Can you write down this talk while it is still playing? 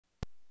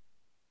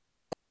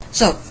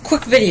So,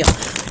 quick video.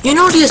 You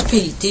know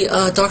DSP, the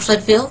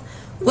DarkSydePhil?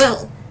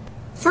 Well,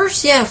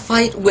 first he had a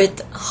fight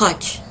with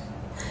Hutch.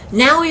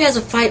 Now he has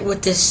a fight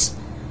with this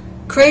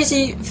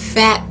crazy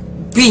fat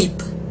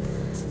beep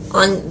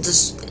on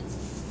this.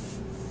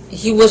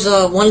 He was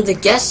one of the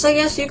guests, I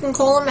guess you can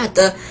call him, at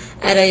a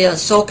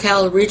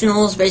SoCal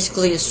regionals,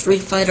 basically a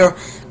Street Fighter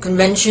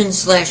convention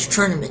 /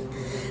 tournament.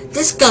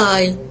 This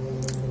guy,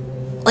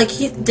 like,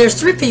 there's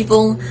 3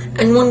 people,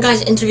 and one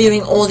guy's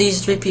interviewing all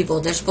these 3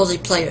 people. They're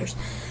supposedly players,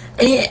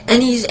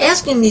 and he's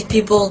asking these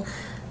people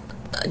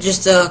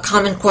just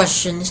common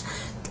questions.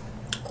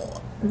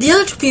 The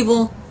other 2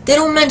 people, they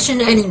don't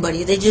mention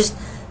anybody. They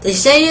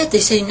say it. They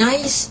say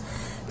nice.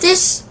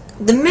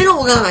 The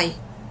middle guy,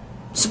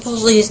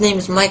 supposedly his name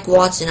is Mike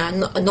Watson. I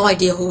have no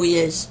idea who he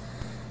is,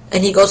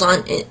 and he goes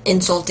on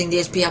insulting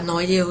DSP. I have no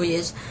idea who he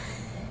is.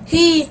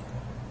 He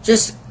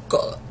just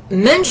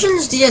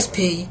mentions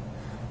DSP,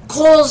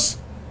 calls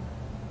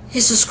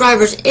his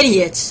subscribers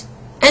idiots,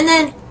 and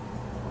then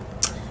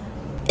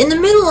in the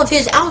middle of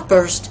his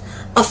outburst,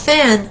 a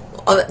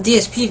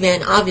DSP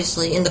fan,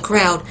 obviously, in the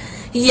crowd,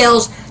 he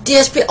yells,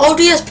 DSP, oh,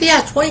 DSP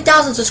has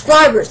 20,000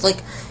 subscribers,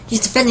 like,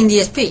 he's defending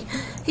DSP.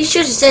 He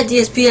should have said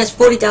DSP has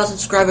 40,000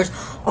 subscribers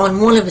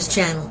on one of his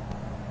channel.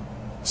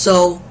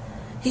 So,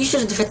 he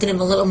should have defended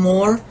him a little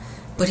more,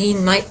 but he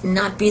might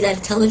not be that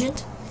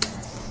intelligent.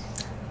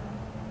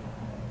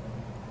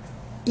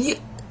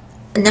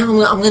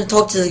 Now I'm gonna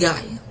talk to the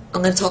guy.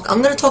 I'm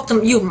gonna talk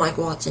to you, Mike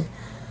Watson.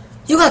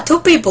 You got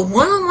 2 people,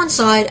 one on one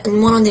side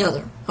and one on the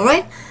other. All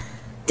right?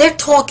 They're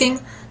talking.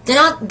 They're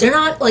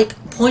not like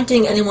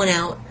pointing anyone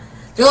out.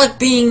 They're like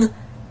being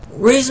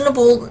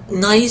reasonable,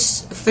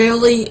 nice,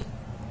 fairly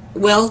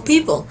well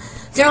people.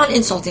 They're not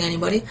insulting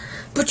anybody.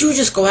 But you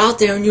just go out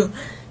there and you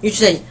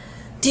say,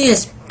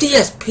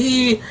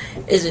 DSP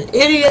is an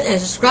idiot and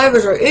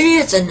subscribers are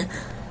idiots, and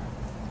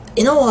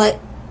you know what?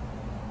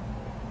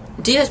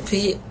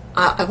 DSP,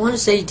 I want to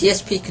say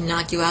DSP can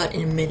knock you out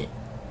in a minute.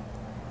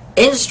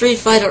 In Street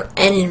Fighter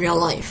and in real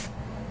life.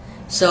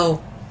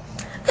 So,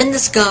 and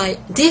this guy,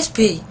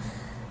 DSP,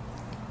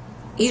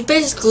 he's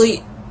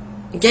basically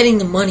getting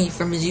the money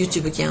from his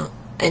YouTube account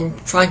and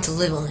trying to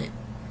live on it.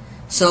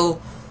 So,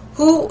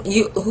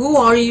 who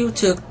are you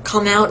to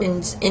come out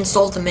and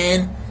insult a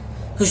man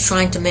who's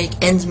trying to make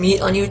ends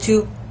meet on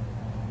YouTube?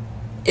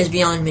 Is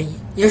beyond me.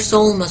 Your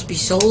soul must be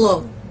so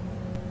low.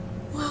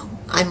 Well,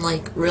 I'm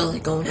like really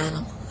going at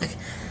him. Like,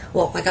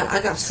 well, I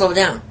got to slow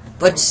down,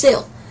 but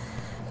still.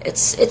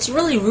 It's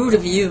really rude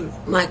of you,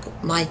 Mike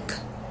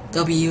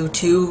W,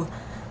 to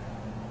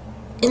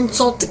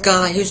insult the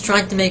guy who's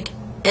trying to make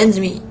ends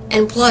meet.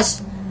 And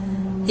plus,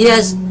 he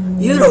has,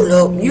 you don't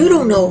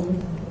know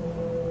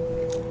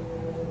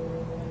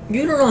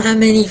how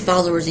many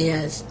followers he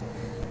has.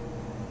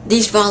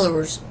 These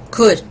followers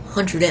could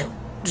hunt you down.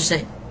 Just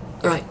saying.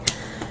 Alright.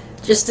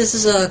 This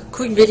is a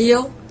quick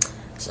video.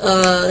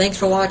 Thanks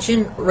for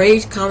watching.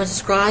 Rate, comment,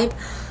 subscribe.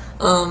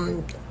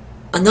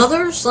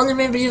 Another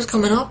Slenderman video is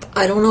coming up.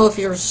 I don't know if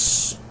you're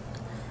still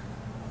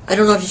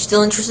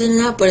interested in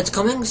that, but it's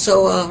coming.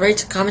 So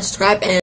rate, comment, subscribe, and